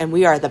 and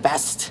we are the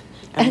best.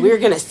 and we're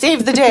gonna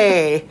save the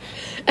day.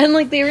 And,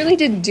 like, they really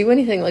didn't do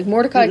anything. Like,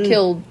 Mordecai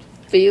killed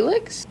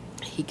Felix?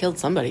 He killed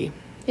somebody.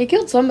 He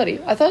killed somebody.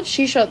 I thought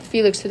she shot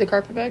Felix through the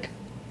carpet bag.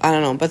 I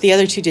don't know, but the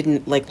other two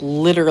didn't, like,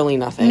 literally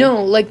nothing.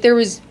 No, like, there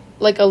was,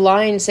 like, a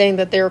line saying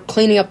that they were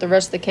cleaning up the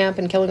rest of the camp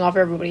and killing off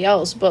everybody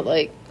else, but,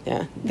 like,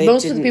 yeah,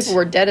 most of the people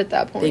were dead at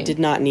that point. They did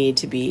not need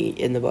to be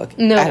in the book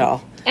no. at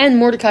all. And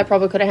Mordecai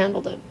probably could have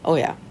handled it. Oh,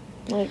 yeah.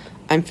 Like,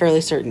 I'm fairly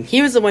certain.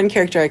 He was the one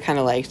character I kind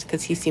of liked,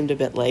 because he seemed a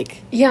bit,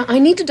 like... Yeah, I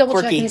need to double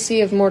quirky. check and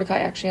see if Mordecai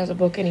actually has a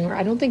book anywhere.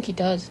 I don't think he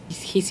does.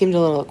 He seemed a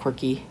little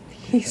quirky.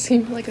 He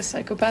seemed like a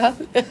psychopath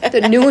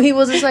that knew he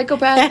was a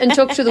psychopath and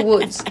took to the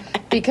woods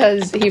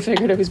because he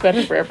figured it was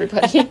better for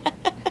everybody.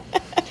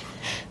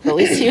 At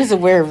least he was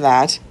aware of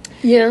that.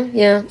 Yeah,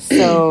 yeah.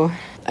 So,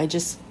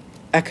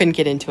 I couldn't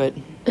get into it.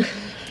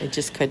 I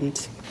just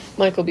couldn't.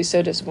 Mike will be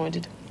so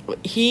disappointed.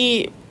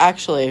 He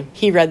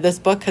read this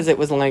book because it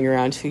was lying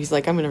around, so he's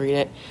like, I'm going to read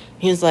it.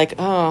 He was like,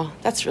 oh,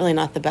 that's really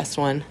not the best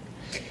one.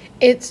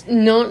 It's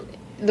not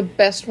the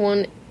best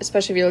one,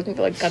 especially if you're looking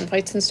for, like,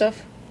 gunfights and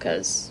stuff,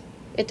 because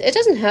it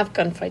doesn't have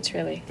gunfights,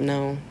 really.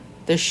 No.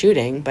 There's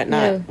shooting, but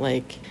not,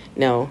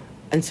 no.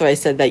 And so I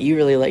said that you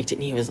really liked it,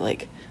 and he was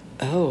like,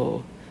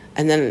 oh.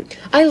 And then...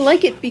 I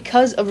like it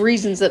because of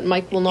reasons that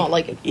Mike will not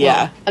like it.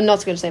 Yeah. Well, I'm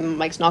not going to say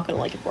Mike's not going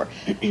to like it for.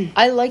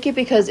 I like it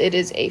because it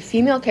is a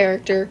female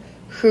character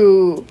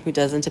who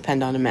doesn't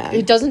depend on a man.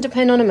 It doesn't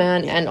depend on a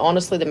man, and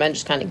honestly, the men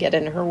just kind of get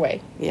in her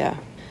way. Yeah.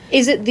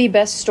 Is it the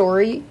best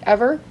story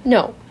ever?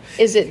 No.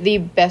 Is it the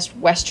best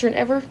Western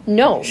ever?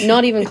 No,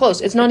 not even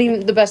close. It's not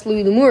even the best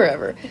Louis L'Amour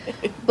ever.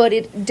 But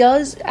it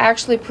does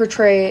actually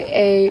portray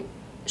a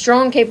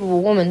strong,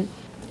 capable woman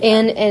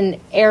in an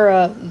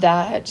era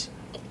that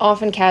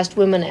often cast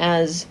women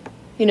as,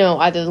 you know,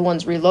 either the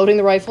ones reloading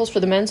the rifles for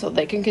the men so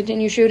they can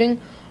continue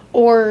shooting,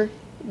 or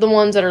the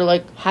ones that are,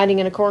 like, hiding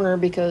in a corner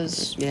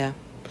because,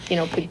 you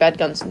know, big bad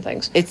guns and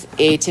things. It's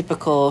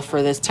atypical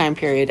for this time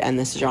period and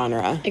this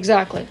genre.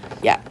 Exactly.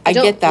 Yeah, I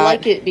get that. I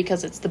don't like it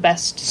because it's the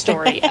best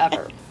story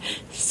ever.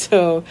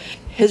 So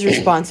his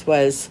response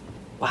was,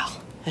 wow,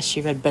 has she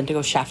read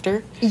Bendigo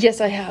Shafter?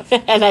 Yes, I have.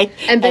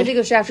 and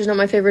Bendigo Shafter's not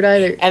my favorite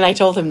either. And I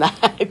told him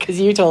that because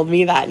you told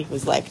me that. And he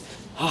was like,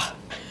 oh,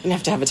 I'm going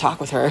to have a talk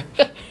with her.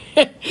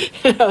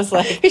 And I was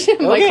like, we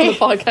should have Mike on the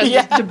podcast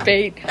yeah. to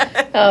debate.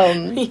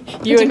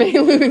 You and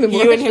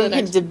him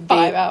can debate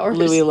 5 hours.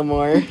 Louis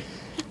L'Amour.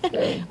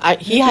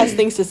 He has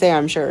things to say,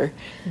 I'm sure.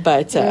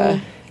 But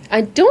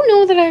I don't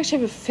know that I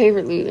actually have a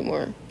favorite Louis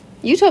L'Amour.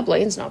 Utah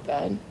Blaine's not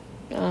bad.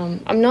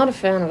 I'm not a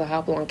fan of the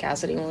Hopalong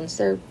Cassidy ones.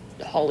 They're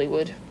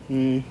Hollywood.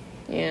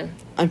 Yeah.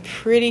 I'm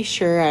pretty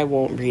sure I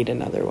won't read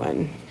another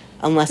one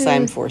unless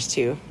I'm forced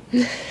to.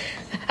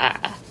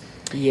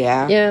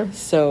 Yeah. Yeah.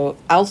 So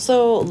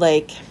also,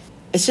 like,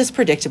 it's just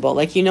predictable.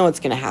 Like, you know what's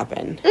going to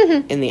happen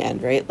in the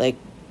end, right? Like,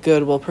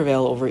 good will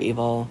prevail over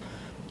evil.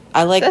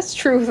 That's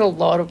true with a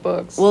lot of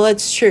books. Well,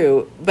 it's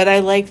true, but I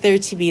like there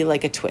to be,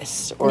 like, a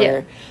twist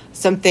or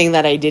something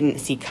that I didn't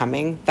see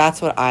coming.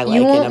 That's what I like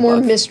in a book. You want more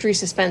mystery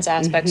suspense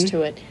aspects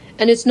to it.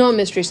 And it's not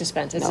mystery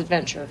suspense, it's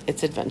adventure.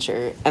 It's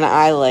adventure. And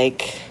I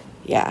like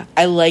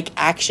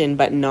action,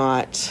 but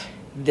not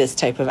this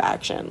type of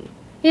action.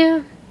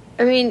 Yeah.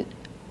 I mean,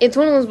 it's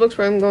one of those books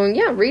where I'm going,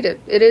 yeah, read it.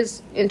 It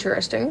is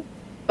interesting.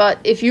 But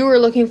if you were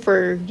looking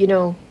for, you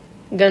know,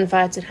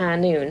 gunfights at high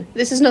noon,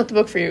 this is not the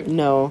book for you.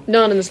 No.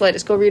 Not in the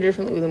slightest. Go read it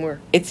from Louis L'Amour.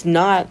 It's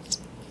not,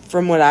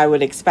 from what I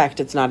would expect,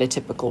 it's not a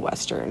typical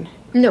Western.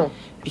 No.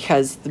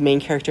 Because the main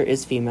character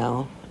is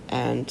female,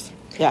 and,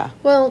 yeah.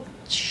 Well,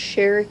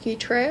 Cherokee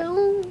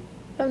Trail,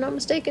 if I'm not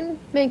mistaken.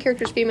 Main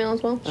character's female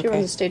as well. She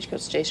runs a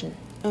stagecoach station.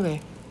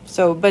 Okay.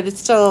 So, but it's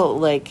still,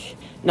 like,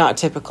 not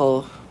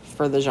typical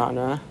for the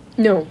genre.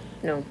 No.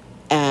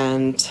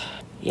 And,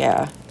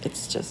 yeah,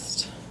 it's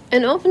just...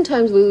 And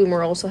oftentimes Louis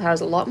L'Amour also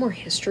has a lot more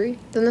history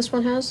than this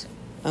one has.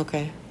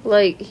 Okay.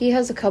 Like, he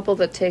has a couple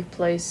that take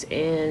place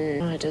in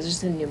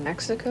deserts in New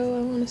Mexico,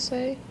 I want to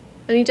say.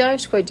 And he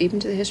dives quite deep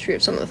into the history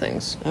of some of the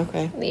things.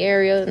 Okay. The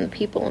area and the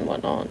people and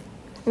whatnot.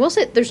 I will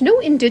say, there's no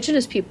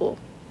indigenous people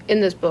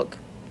in this book.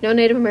 No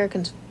Native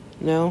Americans.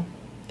 No?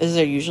 Is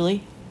there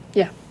usually?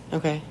 Yeah.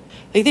 Okay.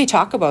 Like, they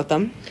talk about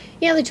them.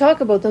 Yeah, they talk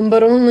about them,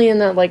 but only in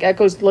that, like,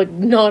 Echo's, like,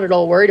 not at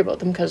all worried about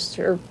them because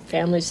her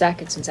family's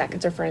Sacketts, and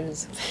Sacketts are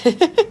friends.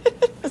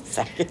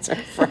 Sacketts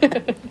are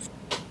friends.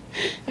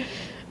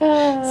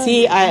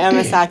 See, I am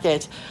a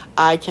Sackett.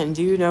 I can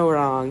do no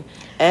wrong.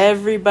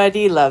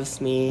 Everybody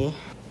loves me.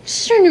 I'm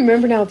just trying to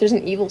remember now if there's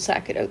an evil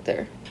Sackett out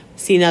there.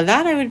 See, now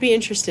that I would be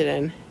interested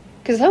in.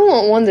 Because I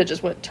want one that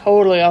just went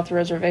totally off the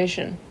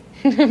reservation.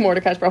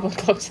 Mordecai's probably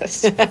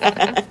closest.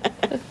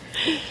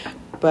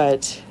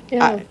 But,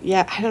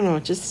 yeah. I don't know,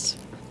 just...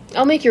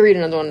 I'll make you read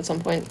another one at some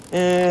point.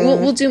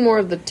 We'll do more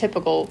of the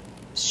typical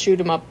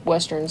shoot-'em-up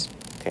westerns.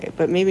 Okay,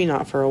 but maybe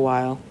not for a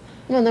while.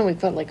 Well, then we've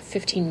got like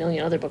 15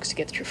 million other books to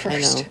get through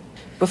first. I know.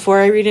 Before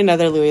I read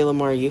another Louis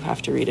L'Amour, you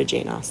have to read a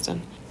Jane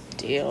Austen.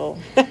 Deal.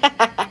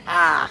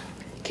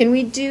 Can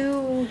we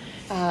do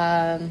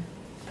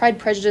Pride,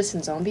 Prejudice,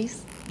 and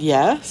Zombies?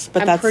 Yes,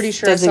 but I'm pretty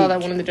sure I saw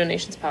that one in the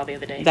donations pile the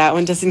other day. That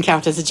one doesn't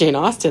count as a Jane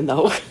Austen,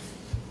 though.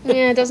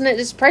 Yeah, doesn't it?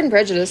 It's Pride and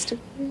Prejudice.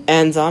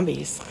 And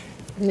zombies.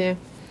 Yeah.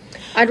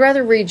 I'd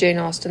rather read Jane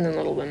Austen than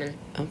Little Women.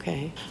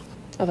 Okay.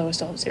 Although I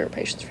still have zero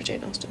patience for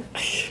Jane Austen.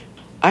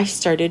 I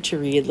started to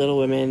read Little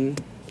Women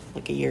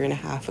like a year and a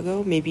half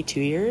ago, maybe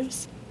 2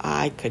 years.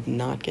 I could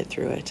not get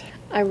through it.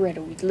 I read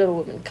a Little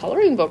Women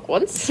coloring book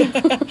once.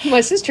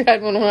 My sister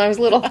had one when I was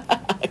little.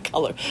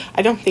 Color.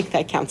 I don't think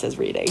that counts as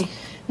reading.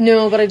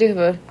 No, but I do have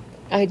an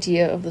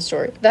idea of the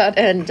story. That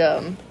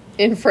and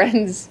in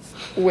Friends,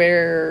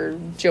 where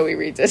Joey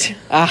reads it.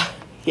 Ah,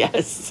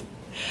 yes.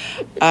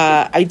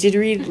 I did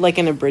read like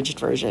an abridged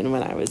version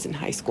when I was in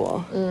high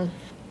school,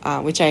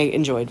 which I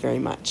enjoyed very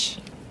much.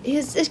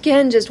 It's,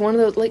 again, just one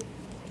of those, like,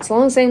 it's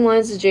along the same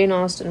lines as Jane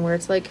Austen, where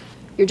it's like,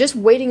 you're just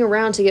waiting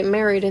around to get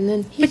married, and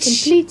then he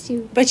completes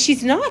you. But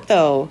she's not,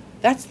 though.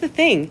 That's the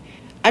thing.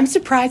 I'm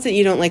surprised that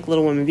you don't like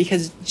Little Women,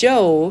 because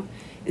Jo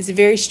is a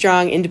very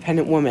strong,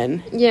 independent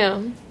woman.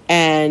 Yeah.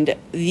 And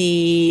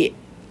the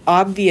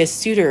obvious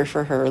suitor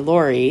for her,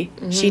 Laurie,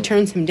 she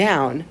turns him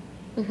down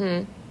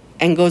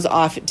and goes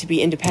off to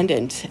be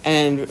independent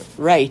and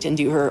write and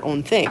do her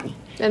own thing.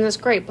 And that's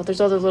great, but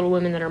there's other Little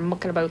Women that are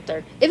mucking about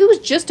there. If it was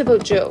just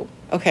about Jo,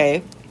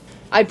 okay,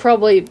 I'd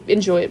probably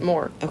enjoy it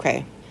more.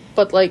 Okay.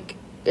 But, like,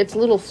 it's a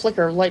little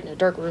flicker of light in a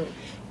dark room.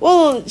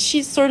 Well,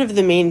 she's sort of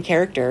the main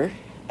character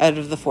out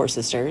of the four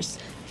sisters.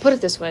 Put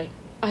it this way.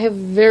 I have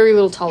very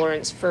little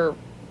tolerance for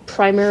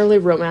primarily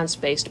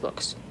romance-based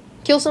books.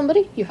 Kill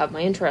somebody, you have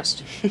my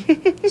interest.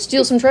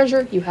 Steal some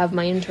treasure, you have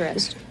my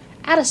interest.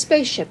 Add a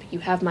spaceship, you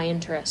have my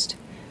interest.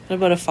 What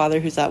about a father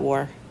who's at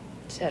war?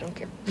 I don't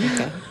care.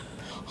 Okay.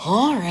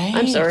 All right.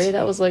 I'm sorry,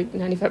 that was like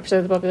 95%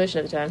 of the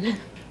population at the time.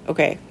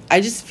 Okay. I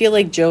just feel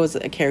like Jo is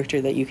a character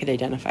that you could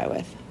identify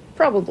with.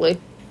 Probably.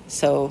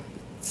 So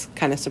it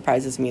kind of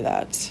surprises me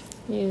that.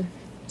 Yeah.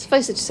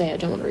 Suffice it to say, I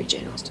don't want to read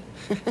Jane Austen.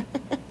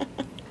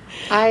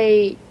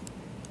 I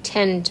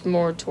tend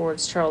more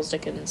towards Charles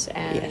Dickens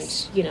and,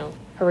 yes,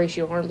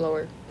 Horatio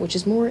Hornblower, which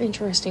is more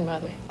interesting, by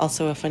the way.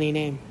 Also a funny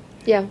name.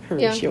 Yeah.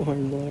 Horatio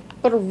Hornblower.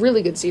 But a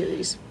really good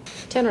series.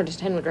 10 out of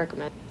 10 would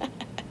recommend.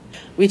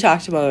 We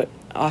talked about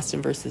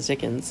Austen versus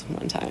Dickens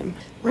one time.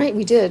 Right,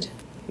 we did.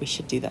 We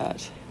should do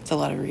that. It's a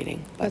lot of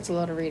reading. That's a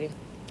lot of reading.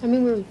 I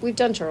mean, we've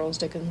done Charles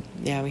Dickens.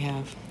 Yeah, we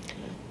have.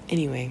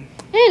 Anyway,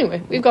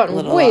 we've gotten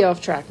way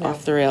off track now.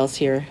 Off the rails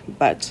here.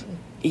 But,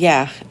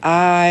 yeah,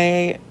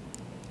 I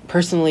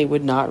personally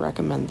would not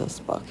recommend this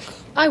book.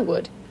 I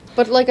would.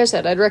 But like I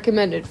said, I'd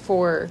recommend it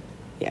for...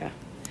 Yeah.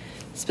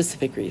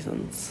 Specific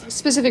reasons.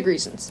 Specific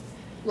reasons.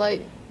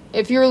 Like,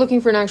 if you're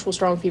looking for an actual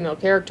strong female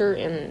character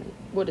in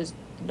what is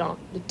not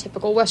the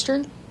typical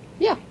Western,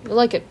 yeah, you'll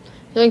like it.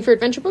 You're looking for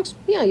adventure books?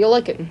 Yeah, you'll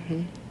like it.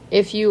 Mm-hmm.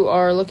 If you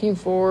are looking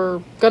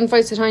for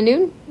gunfights at high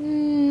noon,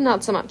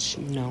 not so much.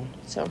 No.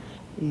 So.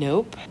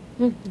 Nope.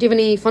 Do you have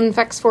any fun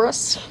facts for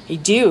us? I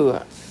do.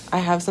 I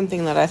have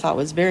something that I thought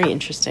was very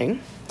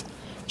interesting.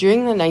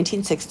 During the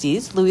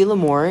 1960s, Louis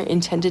L'Amour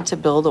intended to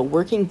build a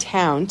working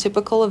town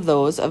typical of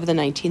those of the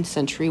 19th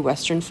century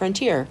Western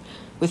frontier,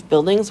 with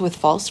buildings with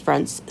false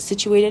fronts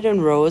situated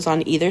in rows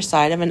on either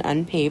side of an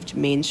unpaved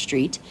main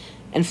street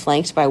and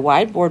flanked by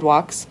wide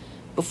boardwalks,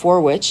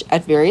 before which,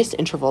 at various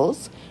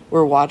intervals,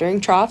 were watering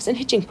troughs and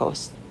hitching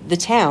posts. The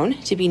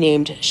town, to be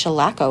named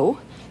Shalako,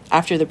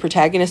 after the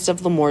protagonist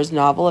of L'Amour's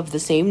novel of the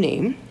same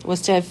name,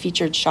 was to have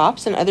featured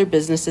shops and other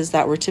businesses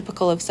that were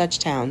typical of such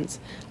towns: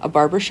 a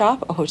barber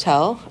shop, a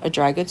hotel, a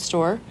dry goods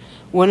store,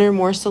 one or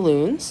more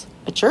saloons,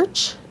 a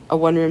church, a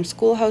one-room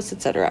schoolhouse,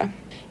 etc.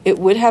 It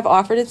would have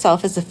offered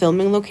itself as a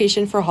filming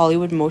location for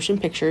Hollywood motion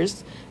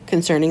pictures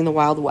concerning the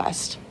Wild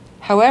West.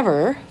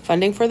 However,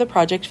 funding for the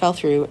project fell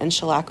through and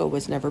Shalako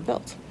was never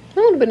built.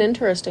 That would have been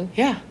interesting.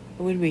 Yeah,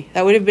 it would be.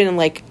 That would have been,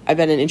 I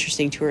bet, an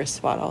interesting tourist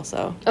spot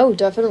also. Oh,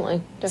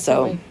 definitely.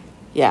 So,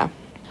 yeah.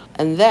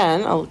 And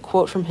then, I'll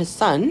quote from his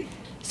son.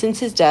 Since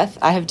his death,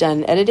 I have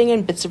done editing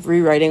and bits of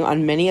rewriting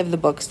on many of the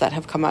books that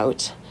have come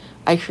out.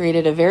 I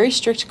created a very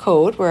strict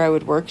code where I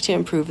would work to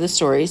improve the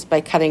stories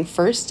by cutting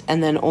first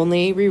and then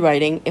only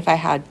rewriting if I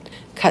had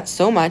cut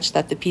so much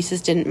that the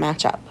pieces didn't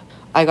match up.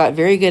 I got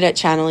very good at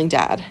channeling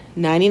Dad.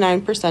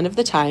 99% of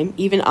the time,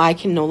 even I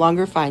can no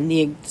longer find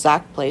the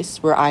exact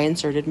place where I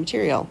inserted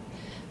material.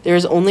 There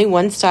is only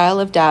one style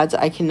of Dad's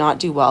I cannot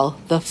do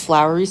well, the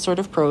flowery sort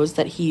of prose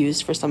that he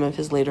used for some of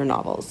his later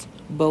novels.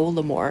 Beau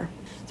L'Amour.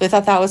 So I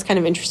thought that was kind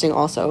of interesting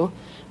also,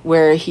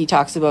 where he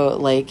talks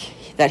about,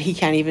 that he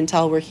can't even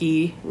tell where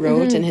he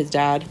wrote and his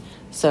dad.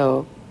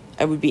 So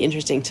it would be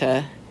interesting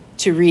to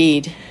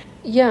read.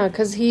 Yeah,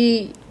 because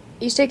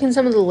he's taken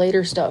some of the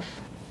later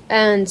stuff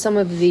and some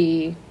of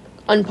the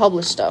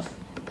unpublished stuff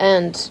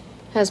and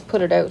has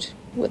put it out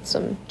with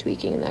some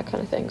tweaking and that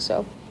kind of thing.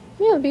 So,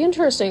 yeah, it'd be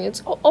interesting.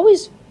 It's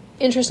always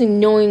interesting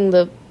knowing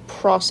the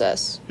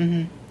process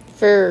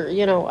for,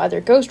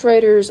 either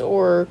ghostwriters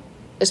or,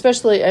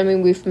 especially,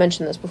 we've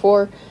mentioned this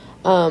before,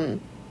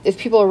 if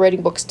people are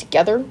writing books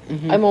together,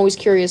 I'm always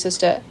curious as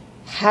to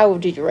how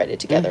did you write it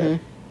together?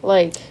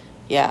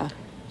 Yeah.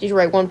 did you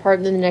write one part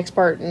and then the next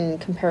part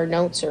and compare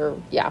notes, or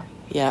Yeah.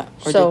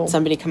 Or So- did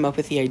somebody come up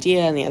with the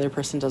idea and the other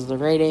person does the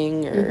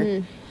writing?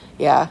 Or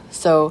Yeah.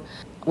 So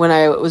when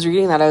I was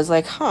reading that, I was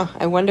like,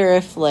 I wonder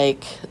if,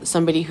 like,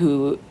 somebody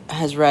who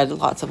has read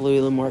lots of Louis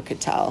L'Amour could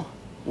tell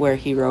where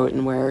he wrote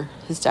and where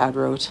his dad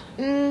wrote.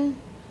 I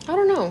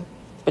don't know.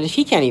 But if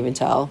he can't even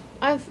tell...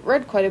 I've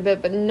read quite a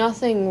bit, but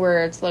nothing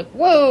where it's like,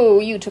 whoa,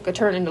 you took a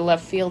turn into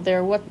left field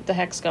there. What the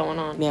heck's going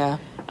on? Yeah.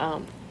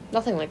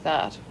 Nothing like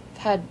that. I've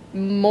had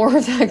more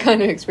of that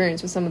kind of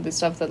experience with some of the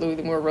stuff that Louis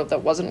L'Amour wrote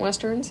that wasn't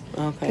Westerns.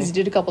 Okay. Because he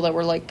did a couple that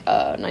were, like,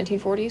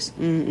 1940s.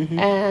 Mm-hmm.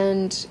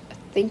 And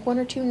I think one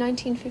or two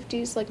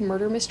 1950s, like,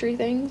 murder mystery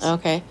things.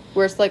 Okay.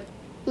 Where it's like,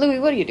 Louis,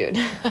 what are you doing?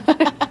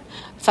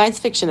 Science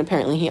fiction,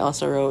 apparently, he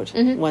also wrote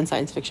one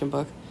science fiction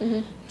book.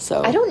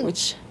 So, I don't-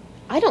 which...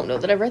 I don't know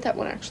that I've read that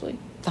one, actually.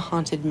 The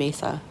Haunted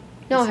Mesa.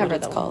 No, I is have what read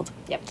it's that called. one.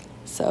 Yep.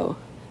 So,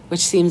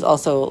 which seems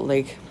also,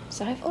 like,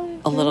 Sci-fi?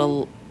 a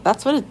little...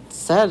 That's what it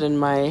said in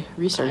my I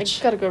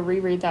research. gotta go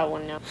reread that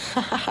one now.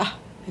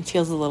 It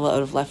feels a little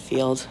out of left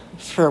field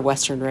for a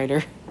Western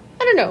writer.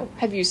 I don't know.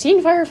 Have you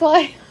seen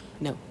Firefly?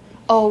 No.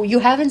 Oh, you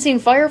haven't seen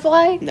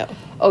Firefly? No.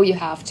 Oh, you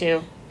have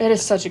to. It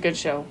is such a good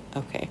show.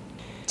 Okay.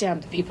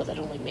 Damn the people that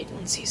only made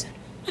one season.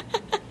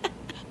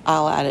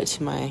 I'll add it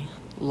to my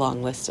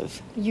long list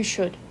of You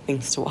should.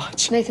 things to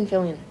watch. Nathan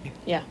Fillion.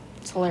 Yeah,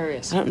 it's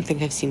hilarious. I don't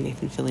think I've seen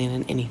Nathan Fillion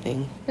in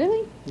anything.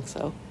 Really? I think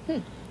so.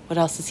 What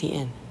else is he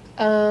in?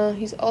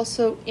 He's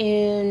also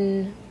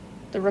in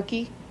The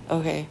Rookie.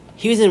 Okay.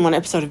 He was in one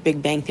episode of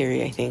Big Bang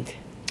Theory, I think.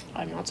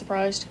 I'm not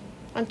surprised.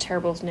 I'm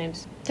terrible with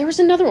names. There was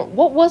another one.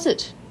 What was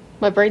it?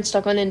 My brain's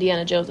stuck on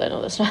Indiana Jones. I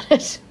know that's not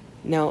it.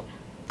 No,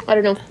 I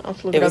don't know. I'll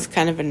have to look it it was up.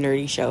 kind of a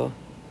nerdy show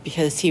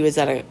because he was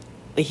at a...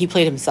 Like, he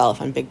played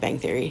himself on Big Bang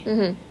Theory,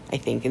 I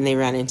think, and they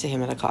ran into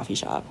him at a coffee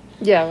shop.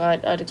 Yeah,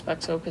 I'd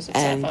expect so because it's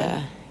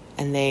sci-fi.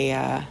 And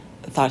they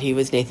thought he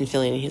was Nathan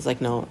Fillion, and he's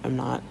like, no, I'm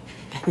not.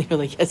 And they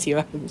were like, yes, you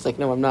are. He's like,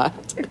 no, I'm not.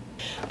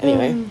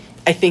 Anyway,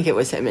 I think it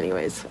was him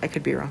anyways. I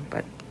could be wrong,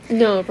 but...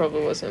 No, it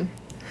probably was him.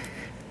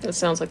 That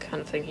sounds like the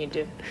kind of thing he'd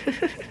do.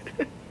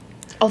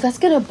 Oh, that's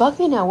gonna bug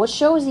me now. What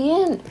show is he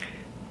in?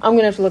 I'm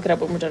gonna have to look it up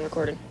when we're done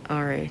recording.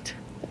 All right.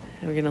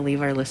 We're going to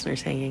leave our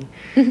listeners hanging.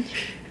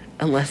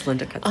 Unless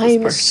Linda cuts this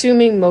I'm part.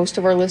 assuming most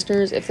of our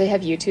listeners, if they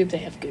have YouTube, they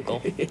have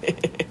Google.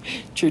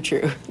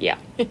 True. Yeah.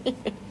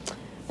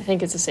 I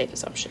think it's a safe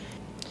assumption.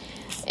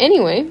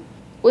 Anyway,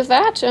 with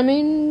that, I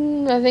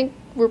mean, I think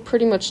we're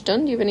pretty much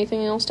done. Do you have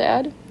anything else to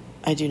add?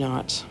 I do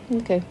not.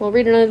 Okay, we'll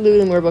read another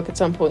Louis L'Amour book at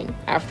some point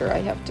after I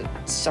have to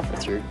suffer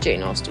through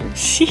Jane Austen.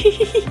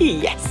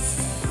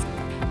 Yes.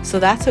 So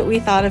that's what we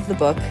thought of the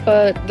book.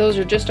 But those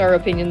are just our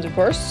opinions, of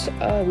course.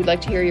 We'd like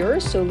to hear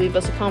yours, so leave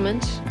us a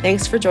comment.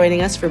 Thanks for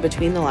joining us for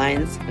Between the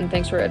Lines, And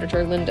thanks for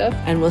editor Linda.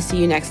 and we'll see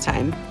you next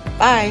time.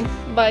 Bye.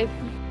 Bye.